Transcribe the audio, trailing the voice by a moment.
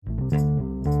All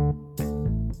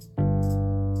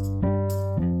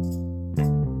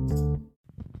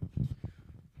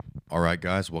right,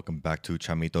 guys, welcome back to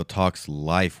Chamito Talks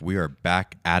Life. We are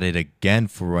back at it again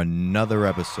for another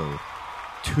episode.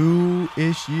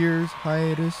 2-ish years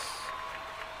hiatus.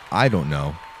 I don't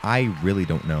know. I really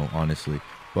don't know, honestly.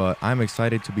 But I'm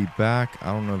excited to be back.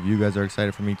 I don't know if you guys are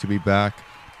excited for me to be back,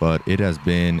 but it has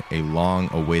been a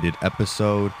long-awaited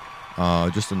episode.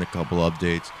 Just in a couple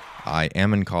updates. I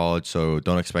am in college, so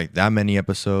don't expect that many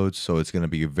episodes. So it's going to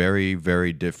be a very,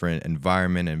 very different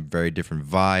environment and very different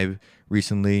vibe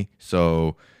recently.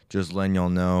 So just letting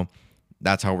y'all know,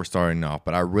 that's how we're starting off.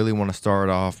 But I really want to start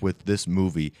off with this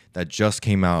movie that just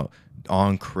came out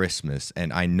on Christmas.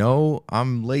 And I know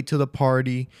I'm late to the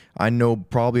party. I know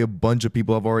probably a bunch of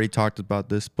people have already talked about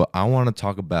this, but I want to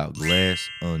talk about Glass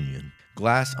Onion.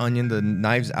 Glass Onion, the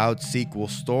Knives Out sequel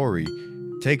story,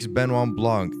 takes Benoit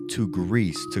Blanc to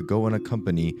Greece to go and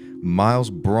accompany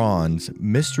Miles Braun's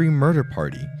mystery murder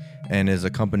party, and is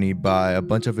accompanied by a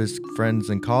bunch of his friends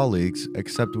and colleagues,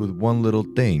 except with one little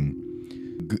thing.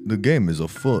 The game is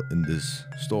afoot in this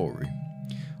story.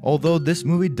 Although this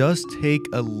movie does take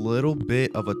a little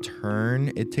bit of a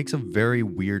turn, it takes a very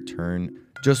weird turn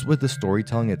just with the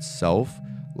storytelling itself.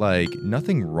 Like,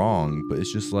 nothing wrong, but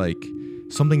it's just like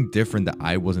something different that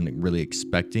I wasn't really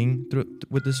expecting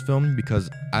with this film, because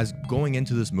as going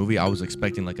into this movie, I was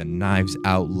expecting like a Knives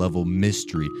Out level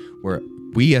mystery where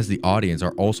we as the audience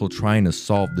are also trying to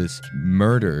solve this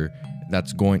murder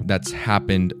that's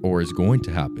happened or is going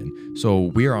to happen.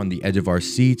 So we are on the edge of our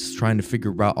seats trying to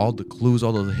figure out all the clues,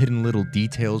 all the hidden little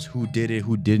details, who did it,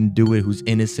 who didn't do it, who's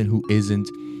innocent, who isn't.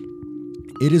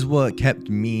 It is what kept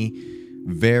me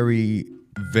very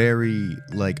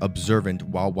like observant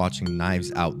while watching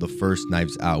Knives Out, the first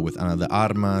Knives Out, with Ana de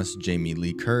Armas, Jamie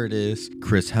Lee Curtis,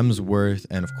 Chris Hemsworth,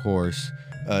 and of course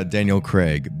Daniel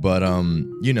Craig. But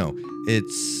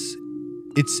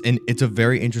it's a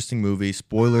very interesting movie.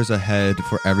 Spoilers ahead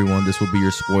for everyone. This will be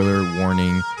your spoiler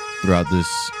warning throughout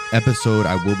this episode.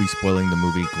 I will be spoiling the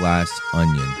movie Glass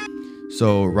Onion.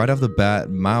 So right off the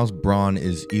bat, Miles Braun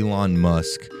is Elon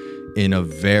Musk in a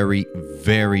very,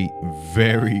 very,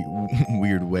 very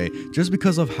weird way. Just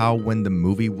because of how when the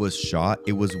movie was shot,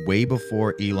 it was way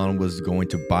before Elon was going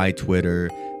to buy Twitter,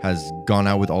 has gone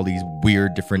out with all these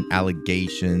weird different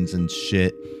allegations and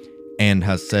shit, and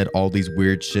has said all these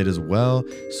weird shit as well.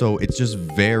 So it's just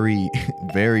very,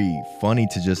 very funny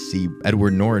to just see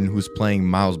Edward Norton, who's playing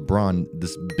Miles Braun,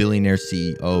 this billionaire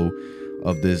CEO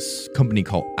of this company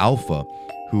called Alpha,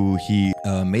 who he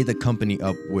made the company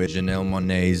up with Janelle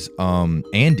Monáe's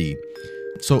Andy.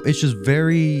 So it's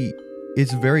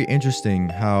very interesting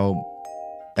how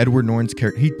Edward Norton's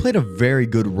character, he played a very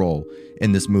good role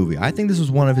in this movie. I think this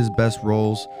was one of his best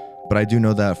roles, but I do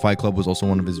know that Fight Club was also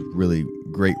one of his really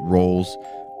great roles.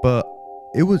 But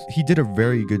he did a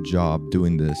very good job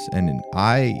doing this, and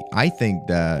I think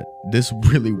that this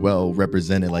really well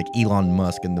represented like Elon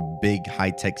Musk and the big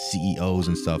high-tech CEOs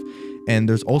and stuff. And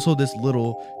there's also this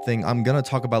little thing, I'm gonna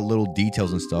talk about little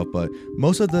details and stuff, but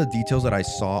most of the details that I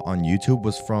saw on YouTube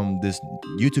was from this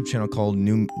YouTube channel called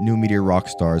New Media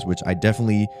Rockstars, which I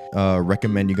definitely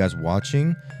recommend you guys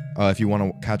watching if you want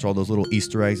to catch all those little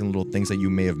Easter eggs and little things that you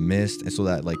may have missed, and so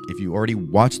that like if you already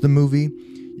watched the movie,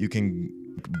 you can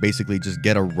basically just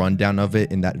get a rundown of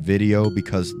it in that video,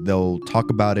 because they'll talk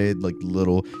about it, like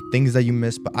little things that you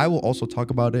missed. But I will also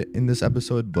talk about it in this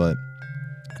episode, but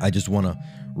I just want to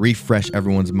refresh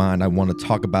everyone's mind. I want to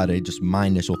talk about it, just my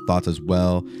initial thoughts as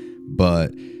well.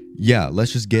 But yeah,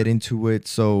 let's just get into it.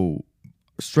 So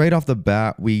straight off the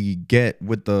bat, we get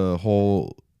with the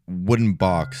whole wooden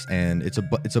box, and it's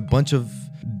a bunch of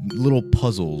little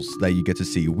puzzles that you get to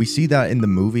see. We see that in the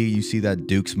movie. You see that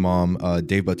Duke's mom,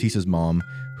 Dave Bautista's mom,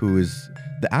 who is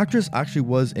the actress, actually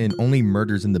was in Only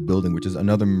Murders in the Building, which is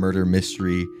another murder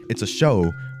mystery. It's a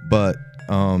show, but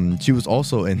she was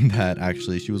also in that.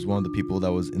 Actually, she was one of the people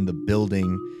that was in The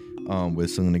Building with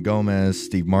Selena Gomez,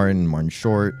 Steve Martin, Martin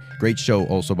Short. Great show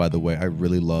also, by the way. I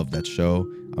really love that show.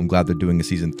 I'm glad they're doing a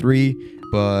season 3.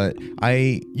 But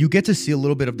you get to see a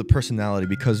little bit of the personality,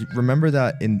 because remember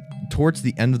that towards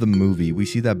the end of the movie, we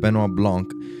see that Benoit Blanc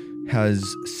has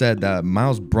said that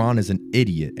Miles Braun is an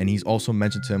idiot, and he's also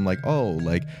mentioned to him like, oh,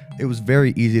 like it was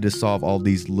very easy to solve all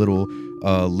these little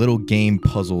game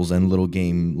puzzles and little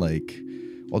game like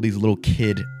all these little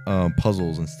kid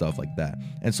puzzles and stuff like that.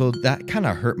 And so that kind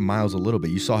of hurt Miles a little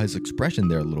bit. You saw his expression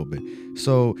there a little bit.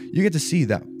 So you get to see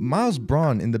that Miles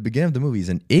Braun in the beginning of the movie is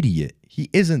an idiot. He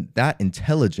isn't that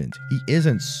intelligent. He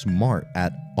isn't smart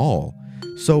at all.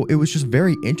 So it was just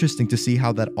very interesting to see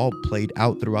how that all played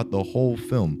out throughout the whole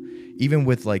film. even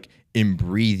with like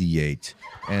imbreviate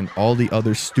and all the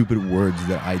other stupid words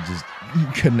that I just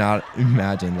could not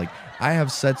imagine. Like I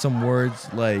have said some words,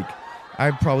 like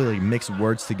I probably like mix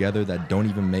words together that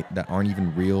aren't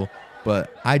even real,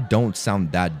 but I don't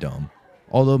sound that dumb.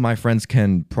 Although my friends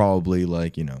can probably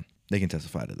like, they can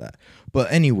testify to that.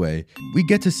 But anyway, we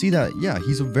get to see that, yeah,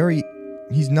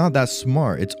 he's not that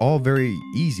smart. It's all very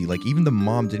easy. Like even the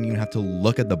mom didn't even have to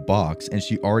look at the box and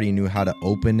she already knew how to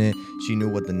open it. She knew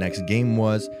what the next game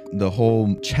was. The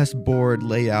whole chessboard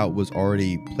layout was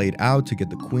already played out to get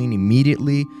the queen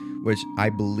immediately, which I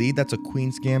believe that's a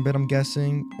queen's gambit, I'm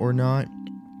guessing, or not.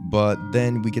 But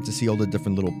then we get to see all the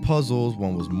different little puzzles.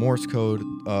 One was Morse code.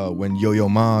 When Yo-Yo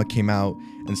Ma came out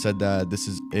and said that this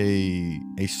is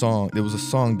a song. There was a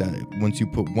song that once you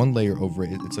put one layer over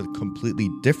it, it's a completely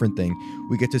different thing.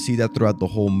 We get to see that throughout the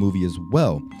whole movie as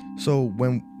well. So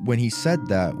when he said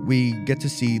that, we get to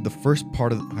see the first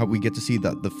part of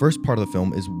the first part of the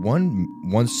film is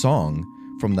one song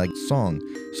from that song.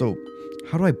 So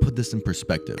how do I put this in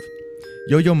perspective?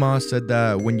 Yo-Yo Ma said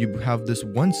that when you have this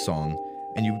one song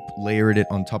and you layered it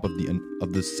on top of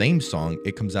the same song,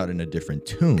 it comes out in a different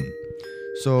tune.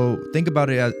 So think about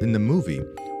it as in the movie.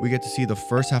 We get to see the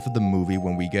first half of the movie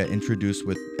when we get introduced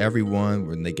with everyone,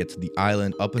 when they get to the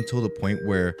island, up until the point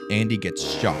where Andy gets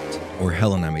shot, or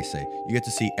Helen, I may say. You get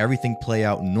to see everything play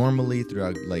out normally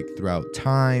throughout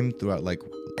time, throughout like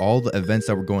all the events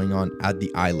that were going on at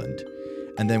the island.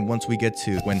 And then once we get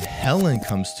to when Helen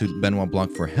comes to Benoit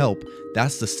Blanc for help,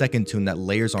 that's the second tune that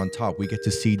layers on top. We get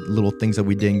to see little things that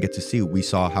we didn't get to see. We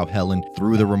saw how Helen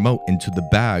threw the remote into the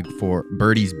bag for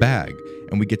Birdie's bag.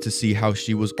 And we get to see how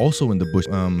she was also in the bush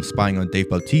spying on Dave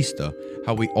Bautista.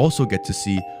 How we also get to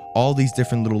see all these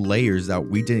different little layers that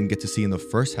we didn't get to see in the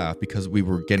first half because we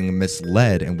were getting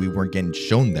misled and we weren't getting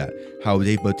shown that. How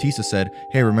Dave Bautista said,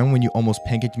 hey, remember when you almost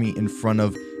pancaked me in front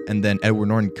of, and then Edward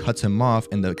Norton cuts him off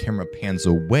and the camera pans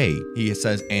away. He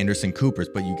says Anderson Cooper's,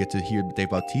 but you get to hear Dave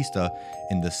Bautista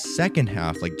in the second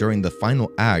half, like during the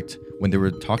final act, when they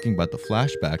were talking about the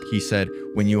flashback, he said,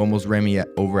 when you almost ran me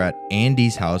over at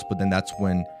Andy's house, but then that's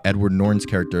when Edward Norton's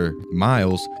character,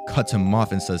 Miles, cuts him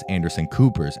off and says Anderson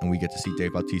Cooper's. And we get to see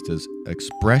Dave Bautista's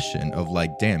expression of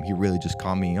like, damn, he really just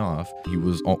caught me off. He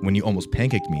was, when you almost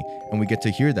pancaked me. And we get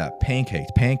to hear that,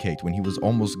 pancaked, when he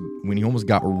almost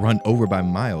got run over by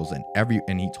Miles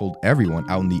and he told everyone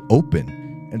out in the open.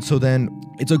 And so then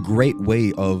it's a great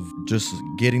way of just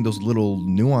getting those little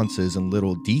nuances and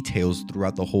little details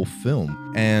throughout the whole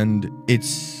film. And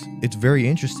it's very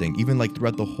interesting. Even like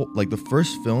throughout the whole, like the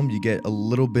first film, you get a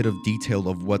little bit of detail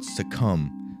of what's to come.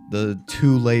 The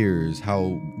 2 layers,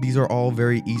 how these are all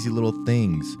very easy little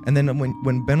things. And then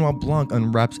when Benoit Blanc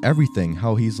unwraps everything,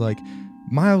 how he's like,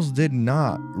 Miles did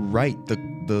not write the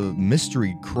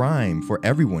mystery crime for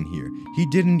everyone here. He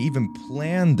didn't even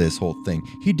plan this whole thing.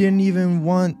 He didn't even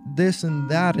want this and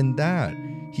that and that.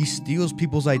 He steals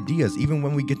people's ideas. Even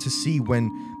when we get to see when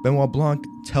Benoit Blanc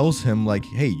tells him like,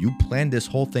 hey, you planned this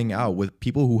whole thing out with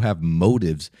people who have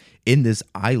motives in this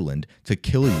island to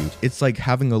kill you. It's like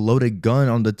having a loaded gun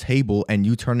on the table and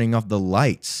you turning off the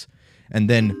lights. And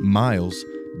then Miles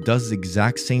does the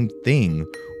exact same thing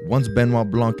once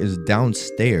Benoit Blanc is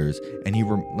downstairs and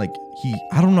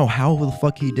I don't know how the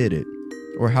fuck he did it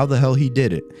or how the hell he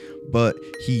did it, but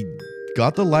he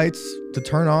got the lights to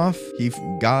turn off. He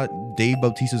got Dave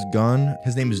Bautista's gun.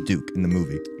 His name is Duke in the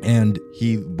movie. And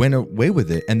he went away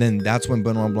with it. And then that's when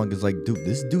Benoit Blanc is like, dude,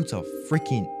 this dude's a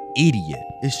freaking idiot.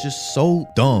 It's just so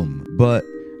dumb. But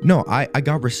no, I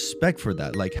got respect for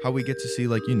that. Like how we get to see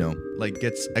like,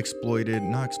 gets not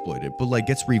exploited, but like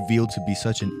gets revealed to be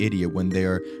such an idiot when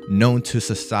they're known to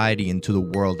society and to the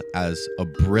world as a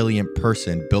brilliant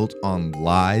person built on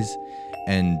lies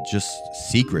and just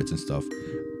secrets and stuff.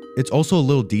 It's also a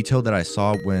little detail that I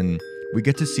saw when we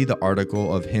get to see the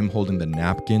article of him holding the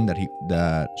napkin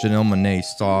that Janelle Monáe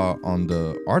saw on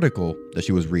the article that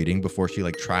she was reading before she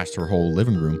like trashed her whole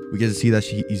living room. We get to see that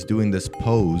he's doing this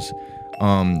pose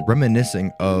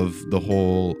reminiscing of the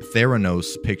whole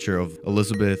Theranos picture of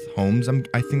Elizabeth Holmes.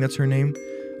 I think that's her name.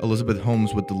 Elizabeth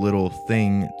Holmes with the little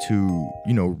thing to,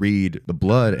 read the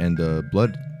blood and the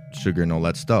blood sugar and all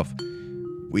that stuff.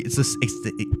 It's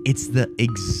the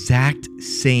exact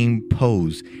same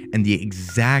pose and the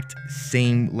exact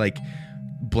same like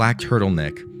black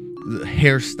turtleneck. The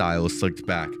hairstyle is slicked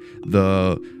back.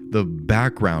 The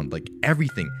background, like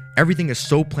everything is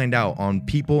so planned out on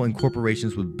people and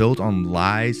corporations with built on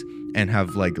lies and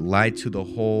have like lied to the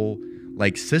whole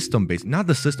like system based, not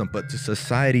the system, but to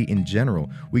society in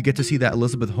general. We get to see that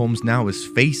Elizabeth Holmes now is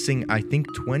facing, I think,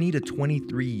 20 to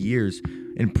 23 years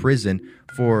in prison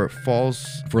for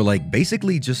like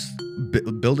basically just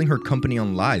building her company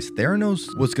on lies.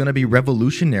 Theranos was gonna be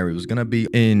revolutionary. It was gonna be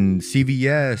in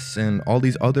CVS and all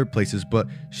these other places, but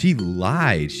she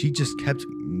lied. She just kept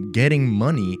getting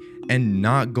money and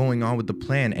not going on with the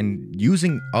plan and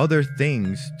using other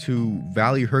things to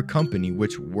value her company,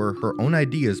 which were her own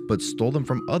ideas, but stole them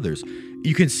from others.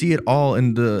 You can see it all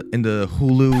in the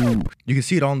Hulu. You can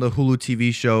see it on the Hulu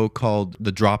TV show called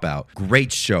The Dropout.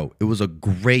 Great show. It was a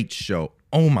great show.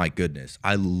 Oh my goodness.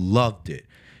 I loved it.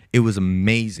 It was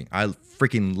amazing. I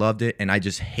freaking loved it, and I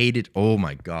just hated. Oh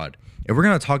my God. If we're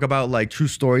gonna talk about like true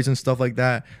stories and stuff like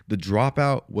that, The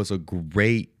Dropout was a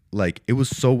great. Like, it was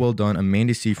so well done.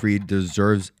 Amanda Seyfried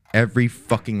deserves every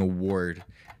fucking award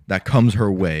that comes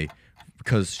her way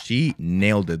because she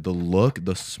nailed it. The look,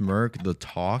 the smirk, the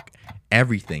talk,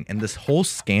 everything. And this whole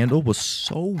scandal was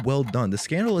so well done. The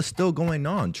scandal is still going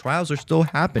on. Trials are still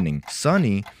happening.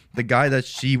 Sonny, the guy that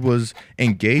she was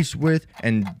engaged with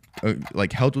and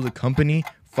like held with the company,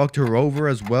 fucked her over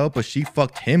as well, but she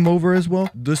fucked him over as well.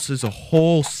 This is a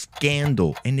whole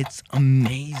scandal, and it's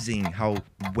amazing how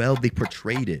well they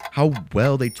portrayed it, how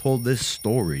well they told this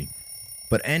story.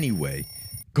 But anyway,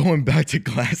 going back to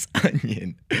Glass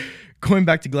Onion.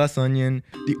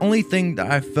 The only thing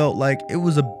that I felt like it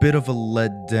was a bit of a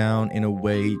letdown in a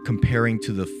way comparing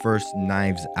to the first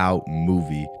Knives Out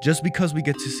movie. Just because we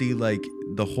get to see like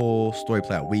the whole story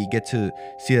play out. We get to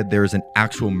see that there is an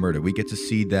actual murder. We get to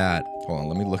see that. Hold on,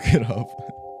 let me look it up.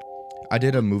 I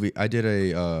did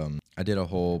a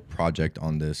whole project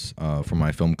on this for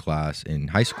my film class in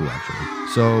high school,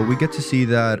 actually. So we get to see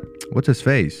that, what's his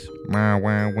face?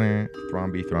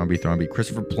 Thrombey.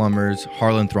 Christopher Plummer's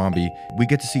Harlan Thrombey. We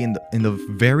get to see in the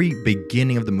very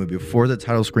beginning of the movie, before the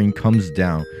title screen comes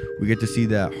down, we get to see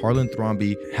that Harlan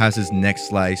Thrombey has his neck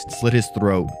sliced, slit his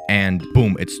throat, and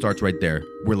boom, it starts right there.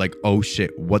 We're like, oh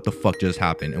shit, what the fuck just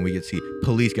happened? And we get to see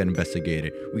police get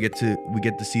investigated. We get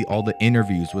to see all the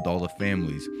interviews with all the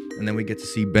families. And then we get to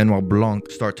see Benoit Blanc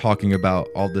start talking about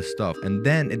all this stuff. And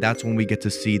then that's when we get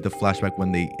to see the flashback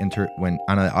when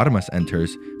Ana de Armas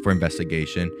enters for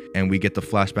investigation. And we get the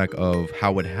flashback of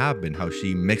how it happened, how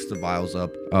she mixed the vials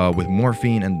up with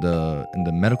morphine and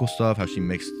the medical stuff, how she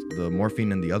mixed the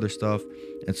morphine and the other stuff.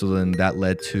 And so then that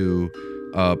led to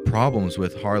problems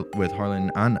with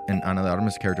Harlan and Ana de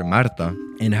Armas' character Marta,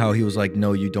 and how he was like,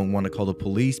 no, you don't want to call the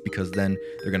police because then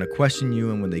they're going to question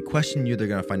you, and when they question you, they're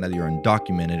going to find out you're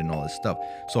undocumented and all this stuff.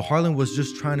 So Harlan was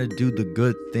just trying to do the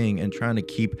good thing and trying to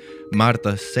keep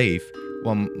Marta safe,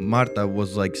 while Marta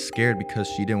was like scared because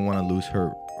she didn't want to lose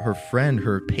her friend,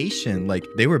 her patient. Like,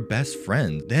 they were best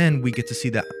friends. Then we get to see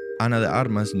that Ana de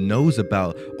Armas knows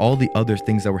about all the other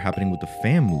things that were happening with the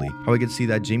family. How we get to see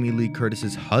that Jamie Lee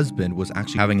Curtis's husband was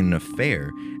actually having an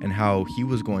affair, and how he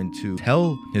was going to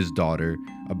tell his daughter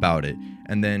about it.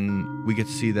 And then we get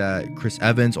to see that Chris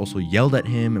Evans also yelled at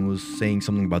him and was saying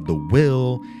something about the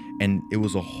will, and it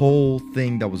was a whole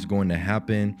thing that was going to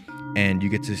happen. And you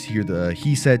get to hear the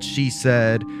he said, she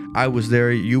said, I was there,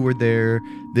 you were there,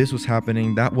 this was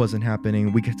happening, that wasn't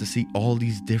happening. We get to see all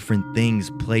these different things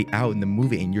play out in the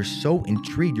movie, and you're so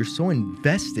intrigued, you're so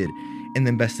invested in the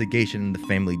investigation and the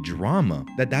family drama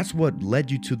that's what led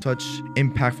you to such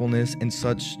impactfulness and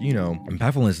such,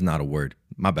 impactfulness is not a word,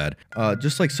 my bad.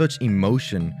 Just like such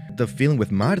emotion, the feeling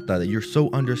with Marta, that you're so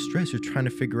under stress, you're trying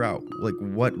to figure out like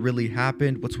what really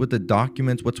happened, what's with the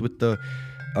documents, what's with the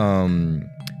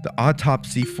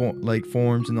autopsy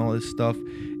forms and all this stuff.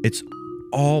 It's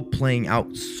all playing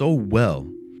out so well.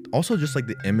 Also, just like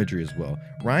the imagery as well.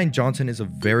 Rian Johnson is a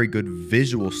very good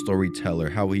visual storyteller,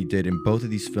 how he did in both of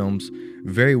these films.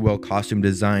 Very well costume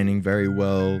designing, very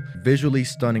well visually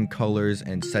stunning colors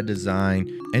and set design.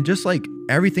 And just like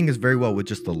everything is very well with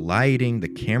just the lighting, the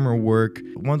camera work.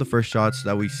 One of the first shots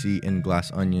that we see in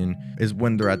Glass Onion is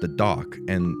when they're at the dock.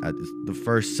 And at the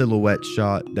first silhouette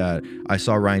shot that I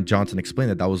saw Rian Johnson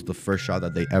explain that was the first shot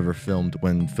that they ever filmed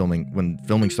when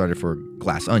filming started for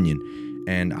Glass Onion.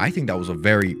 And I think that was a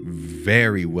very,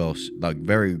 very well,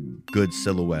 very good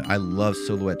silhouette. I love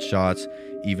silhouette shots,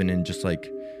 even in just like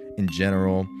in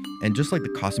general. And just like the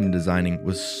costume designing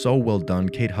was so well done.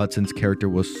 Kate Hudson's character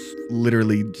was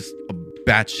literally just a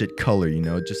batshit color,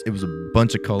 just, it was a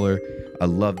bunch of color. I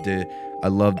loved it. I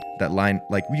loved that line.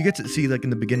 Like, you get to see, like, in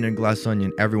the beginning of Glass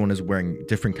Onion, everyone is wearing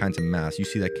different kinds of masks. You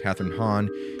see that Catherine Hahn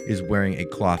is wearing a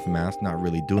cloth mask, not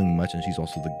really doing much, and she's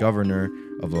also the governor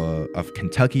of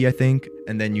Kentucky, I think.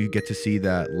 And then you get to see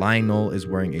that Lionel is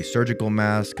wearing a surgical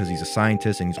mask because he's a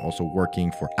scientist and he's also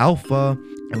working for Alpha.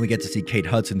 And we get to see Kate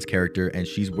Hudson's character, and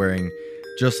she's wearing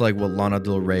just like what Lana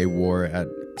Del Rey wore at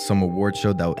some award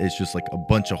show that is just like a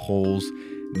bunch of holes.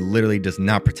 literally does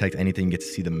not protect anything. You get to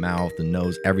see the mouth, the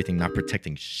nose, everything, not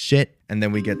protecting shit. And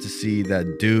then we get to see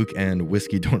that Duke and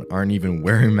Whiskey aren't even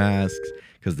wearing masks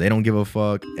because they don't give a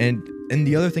fuck. And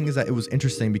the other thing is that it was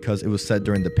interesting because it was set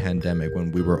during the pandemic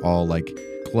when we were all like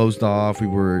closed off. We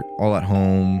were all at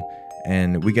home.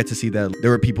 And we get to see that there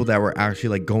were people that were actually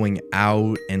like going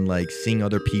out and like seeing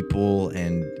other people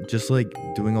and just like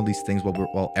doing all these things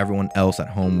while everyone else at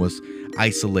home was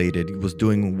isolated, was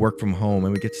doing work from home.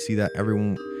 And we get to see that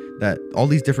all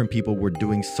these different people were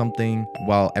doing something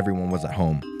while everyone was at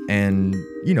home. And,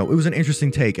 you know, it was an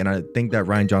interesting take. And I think that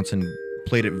Rian Johnson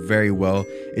played it very well.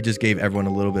 It just gave everyone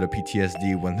a little bit of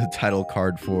PTSD when the title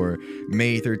card for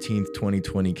May 13th,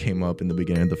 2020 came up in the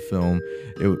beginning of the film.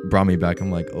 It brought me back.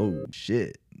 I'm like, oh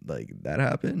shit, like that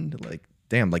happened? Like,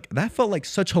 damn, like that felt like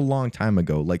such a long time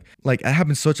ago. Like it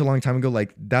happened such a long time ago.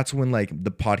 Like that's when like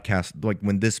the podcast, like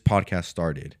when this podcast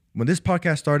started. When this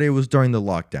podcast started, it was during the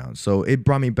lockdown. So it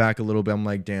brought me back a little bit. I'm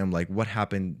like, damn, like what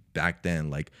happened back then?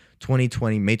 Like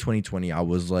 2020, May 2020, I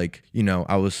was like, you know,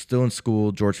 I was still in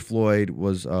school. George Floyd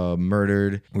was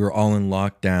murdered. We were all in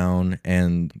lockdown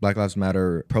and Black Lives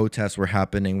Matter protests were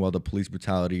happening while the police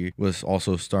brutality was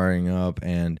also starting up.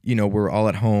 And, you know, we're all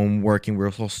at home working.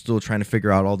 We're all still trying to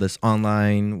figure out all this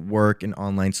online work and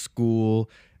online school.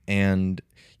 And,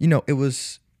 you know, it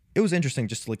was interesting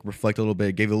just to like reflect a little bit.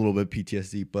 It gave a little bit of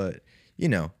PTSD, but you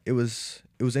know, it was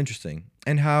interesting.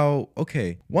 And how,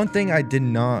 okay, one thing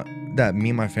that me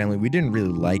and my family, we didn't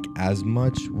really like as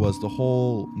much was the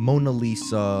whole Mona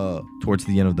Lisa towards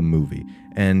the end of the movie.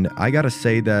 And I gotta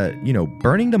say that, you know,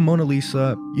 burning the Mona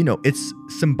Lisa, you know, it's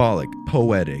symbolic,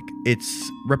 poetic.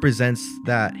 It's represents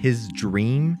that his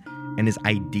dream and his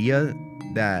idea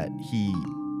that he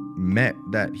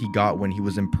got when he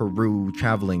was in Peru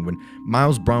traveling, when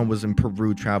Miles Bron was in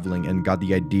Peru traveling and got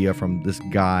the idea from this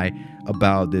guy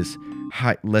about this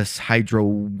less hydro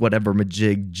whatever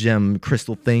majig gem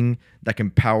crystal thing that can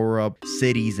power up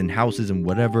cities and houses and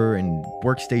whatever and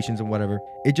workstations and whatever.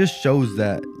 It just shows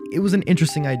that it was an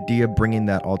interesting idea bringing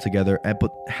that all together, but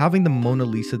having the Mona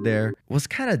Lisa there was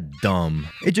kind of dumb.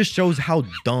 It just shows how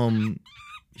dumb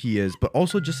he is, but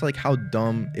also just like how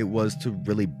dumb it was to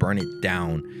really burn it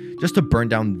down, just to burn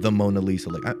down the Mona Lisa.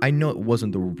 Like I know it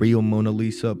wasn't the real Mona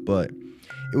Lisa, but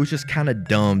it was just kind of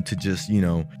dumb to just, you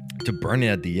know, to burn it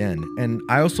at the end. And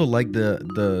I also like the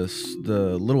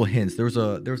little hints. There was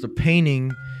a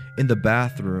painting in the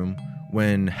bathroom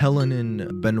when Helen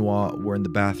and Benoit were in the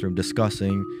bathroom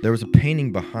discussing. There was a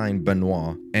painting behind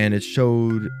Benoit, and it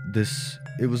showed this.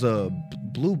 It was a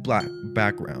blue-black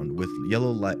background with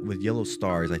yellow light, with yellow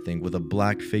stars, I think, with a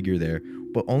black figure there,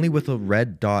 but only with a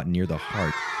red dot near the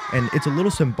heart. And it's a little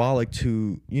symbolic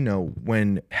to, you know,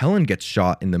 when Helen gets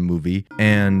shot in the movie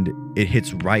and it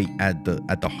hits right at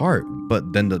the heart,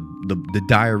 but then the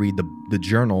diary, the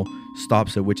journal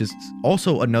stops it, which is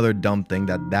also another dumb thing,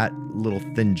 that little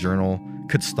thin journal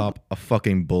could stop a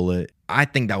fucking bullet. I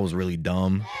think that was really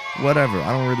dumb. Whatever,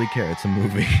 I don't really care. It's a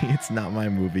movie. It's not my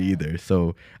movie either.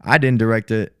 So I didn't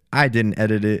direct it. I didn't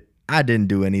edit it. I didn't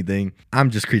do anything. I'm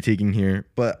just critiquing here,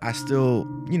 but I still,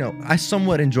 you know, I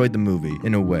somewhat enjoyed the movie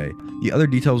in a way. The other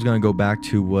detail I was going to go back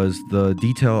to was the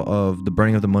detail of the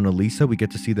burning of the Mona Lisa. We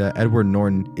get to see that Edward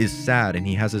Norton is sad and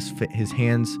he has his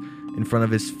hands in front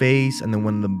of his face, and then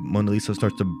when the Mona Lisa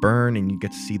starts to burn and you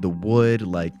get to see the wood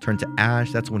like turn to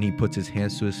ash, that's when he puts his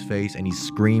hands to his face and he's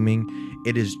screaming.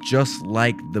 It is just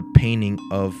like the painting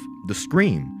of The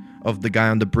Scream, of the guy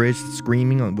on the bridge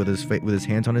screaming with his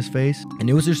hands on his face. And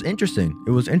it was just interesting.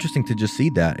 It was interesting to just see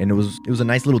that, and it was a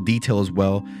nice little detail as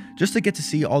well, just to get to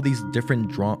see all these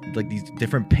different these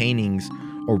different paintings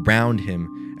around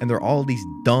him, and they're all these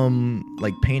dumb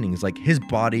like paintings, like his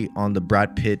body on the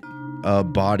Brad Pitt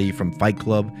body from Fight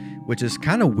Club, which is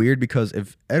kind of weird because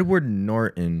if Edward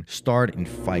Norton starred in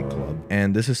Fight Club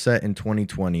and this is set in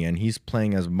 2020 and he's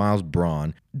playing as Miles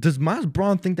Bron, does Miles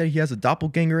Bron think that he has a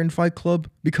doppelganger in Fight Club?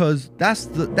 Because that's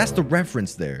the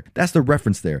reference there. That's the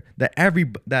reference there.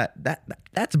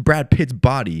 That's Brad Pitt's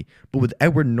body, but with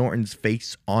Edward Norton's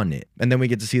face on it. And then we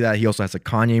get to see that he also has a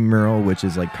Kanye mural, which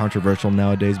is like controversial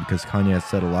nowadays because Kanye has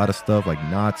said a lot of stuff like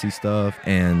Nazi stuff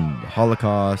and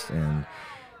Holocaust, and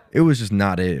it was just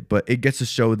not it. But it gets to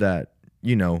show that,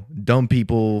 you know, dumb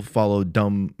people follow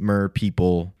dumber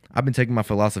people. I've been taking my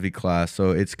philosophy class,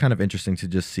 so it's kind of interesting to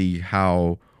just see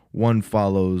how one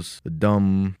follows the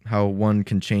dumb, how one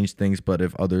can change things, but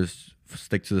if others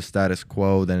stick to the status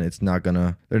quo, then they're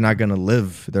not gonna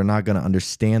live, they're not gonna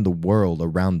understand the world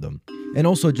around them. And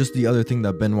also just the other thing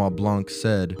that Benoit Blanc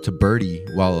said to Birdie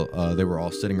while they were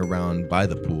all sitting around by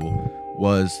the pool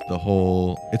was the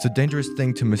whole, it's a dangerous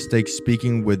thing to mistake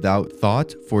speaking without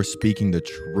thought for speaking the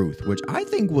truth, which I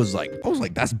think was like, I was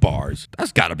like, that's bars.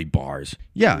 That's gotta be bars.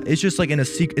 Yeah, it's just like in a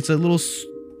secret, it's a little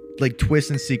like twist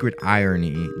and secret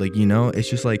irony, like, you know, it's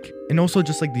just like, and also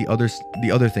just like the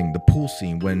other thing, the pool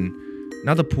scene, when,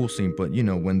 not the pool scene, but you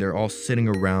know, when they're all sitting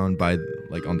around by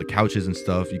like on the couches and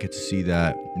stuff, you get to see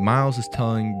that Miles is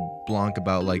telling Blanc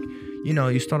about like, you know,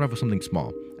 you start off with something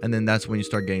small, and then that's when you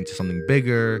start getting to something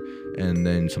bigger, and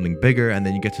then something bigger, and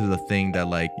then you get to the thing that,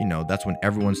 like, you know, that's when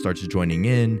everyone starts joining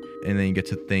in, and then you get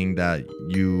to the thing that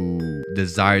you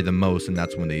desire the most, and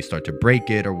that's when they start to break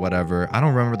it or whatever. I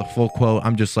don't remember the full quote.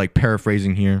 I'm just like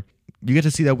paraphrasing here. You get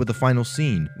to see that with the final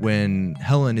scene when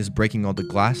Helen is breaking all the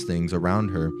glass things around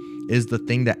her, is the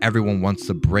thing that everyone wants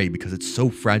to break because it's so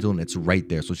fragile and it's right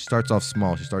there. So she starts off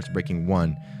small. She starts breaking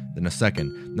one, then a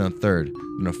second, then a third,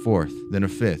 then a fourth, then a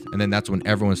fifth. And then that's when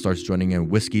everyone starts joining in.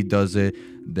 Whiskey does it.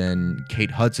 Then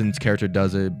Kate Hudson's character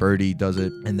does it. Birdie does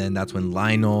it. And then that's when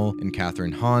Lionel and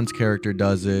Catherine Hahn's character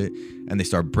does it. And they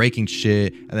start breaking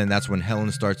shit. And then that's when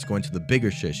Helen starts going to the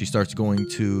bigger shit. She starts going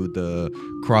to the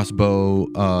crossbow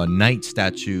knight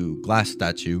statue, glass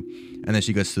statue. And then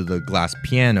she gets to the glass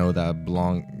piano that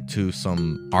belonged to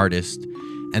some artist.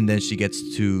 And then she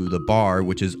gets to the bar,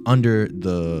 which is under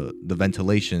the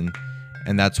ventilation.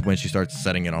 And that's when she starts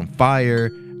setting it on fire.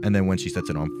 And then when she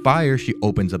sets it on fire, she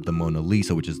opens up the Mona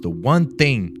Lisa, which is the one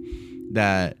thing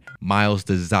that Miles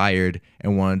desired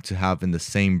and wanted to have in the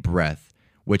same breath,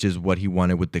 which is what he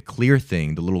wanted with the clear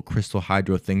thing, the little crystal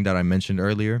hydro thing that I mentioned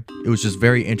earlier. It was just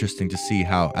very interesting to see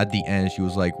how at the end she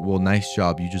was like, well, nice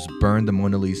job. You just burned the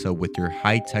Mona Lisa with your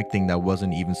high-tech thing that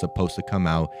wasn't even supposed to come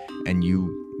out, and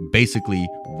you basically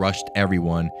rushed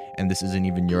everyone, and this isn't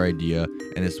even your idea,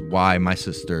 and it's why my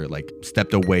sister like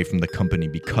stepped away from the company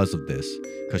because of this,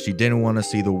 because she didn't want to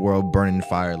see the world burn in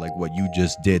fire like what you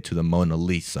just did to the Mona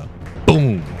Lisa.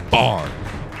 Boom, bar.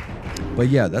 But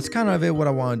yeah, that's kind of it, what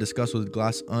I want to discuss with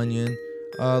Glass Onion.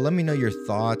 Let me know your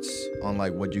thoughts on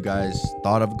like what you guys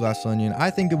thought of Glass Onion. I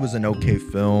think it was an okay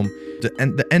film.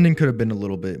 The ending could have been a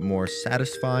little bit more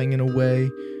satisfying in a way,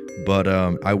 but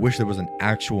I wish there was an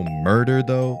actual murder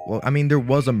though. Well, I mean, there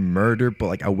was a murder, but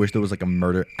like I wish there was like a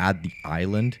murder at the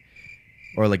island,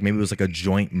 or like maybe it was like a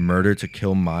joint murder to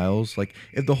kill Miles. Like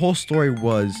if the whole story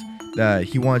was that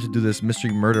he wanted to do this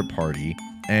mystery murder party,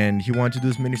 and he wanted to do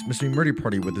this mystery murder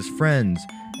party with his friends,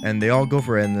 and they all go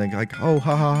for it, and they're like, oh,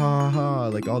 ha ha ha ha,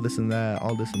 like all this and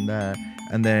that,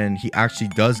 and then he actually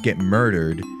does get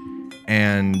murdered,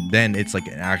 and then it's like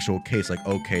an actual case, like,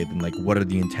 okay, then like what are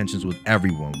the intentions with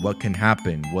everyone, what can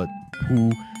happen,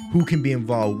 who can be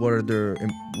involved, what are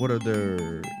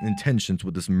their intentions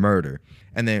with this murder,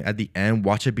 and then at the end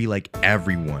watch it be like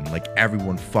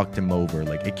everyone fucked him over.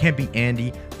 Like it can't be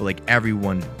Andy, but like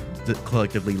everyone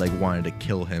collectively like wanted to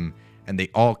kill him, and they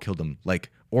all killed him.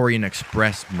 Like Orient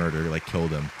Express murder like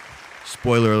killed him.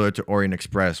 Spoiler alert to Orient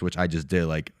Express, which I just did.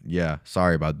 Like, yeah,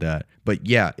 sorry about that. But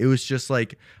yeah, it was just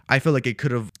like, I feel like it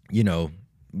could have, you know,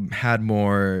 had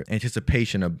more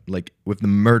anticipation of like if the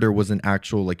murder was an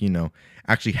actual, like, you know,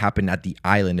 actually happened at the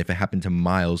island, if it happened to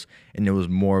Miles, and it was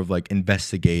more of like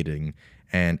investigating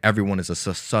and everyone is a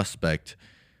suspect,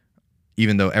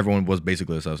 even though everyone was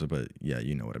basically a suspect. But yeah,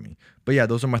 you know what I mean. But yeah,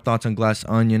 those are my thoughts on Glass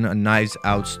Onion, a Knives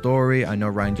Out story. I know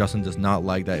Ryan Johnson does not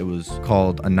like that it was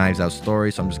called a Knives Out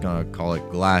story, so I'm just gonna call it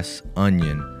Glass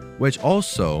Onion, which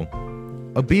also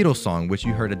a Beatles song, which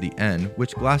you heard at the end,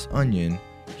 which Glass Onion,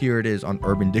 here it is on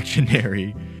Urban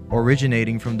Dictionary,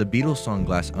 originating from the Beatles song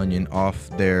Glass Onion off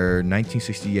their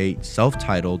 1968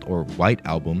 self-titled or White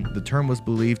album. The term was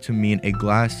believed to mean a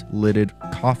glass-lidded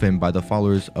coffin by the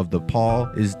followers of the Paul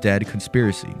is Dead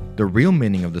conspiracy. The real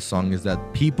meaning of the song is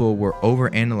that people were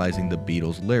overanalyzing the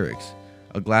Beatles lyrics.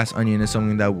 A glass onion is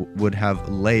something that would have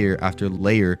layer after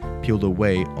layer peeled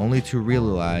away, only to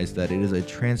realize that it is a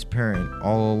transparent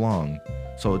all along.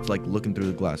 So it's like looking through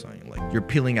the glass onion, like you're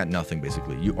peeling at nothing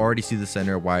basically. You already see the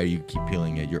center, why you keep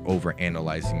peeling it? You're over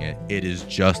analyzing it. It is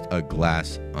just a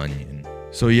glass onion.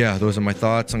 So yeah, those are my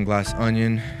thoughts on Glass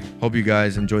Onion. Hope you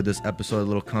guys enjoyed this episode, a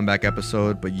little comeback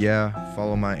episode. But yeah,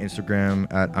 follow my Instagram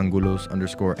at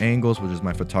angulos_angles, which is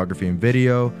my photography and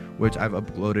video, which I've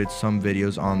uploaded some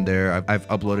videos on there. I've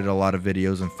uploaded a lot of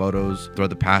videos and photos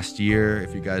throughout the past year.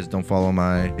 If you guys don't follow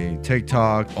my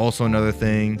TikTok, also another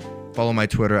thing, follow my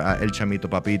Twitter at El Chamito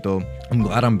Papito. I'm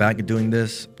glad I'm back at doing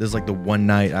this. This is like the one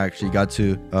night I actually got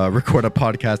to record a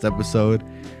podcast episode.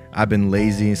 I've been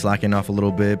lazy and slacking off a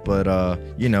little bit, but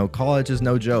you know, college is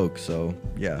no joke. So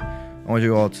yeah, I want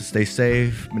you all to stay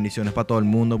safe. Bendiciones para todo el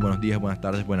mundo. Buenos días, buenas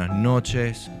tardes, buenas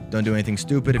noches. Don't do anything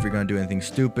stupid. If you're gonna do anything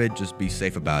stupid, just be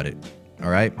safe about it. All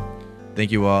right.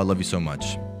 Thank you all. Love you so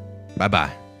much.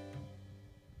 Bye-bye.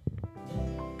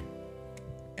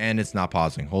 And it's not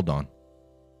pausing. Hold on.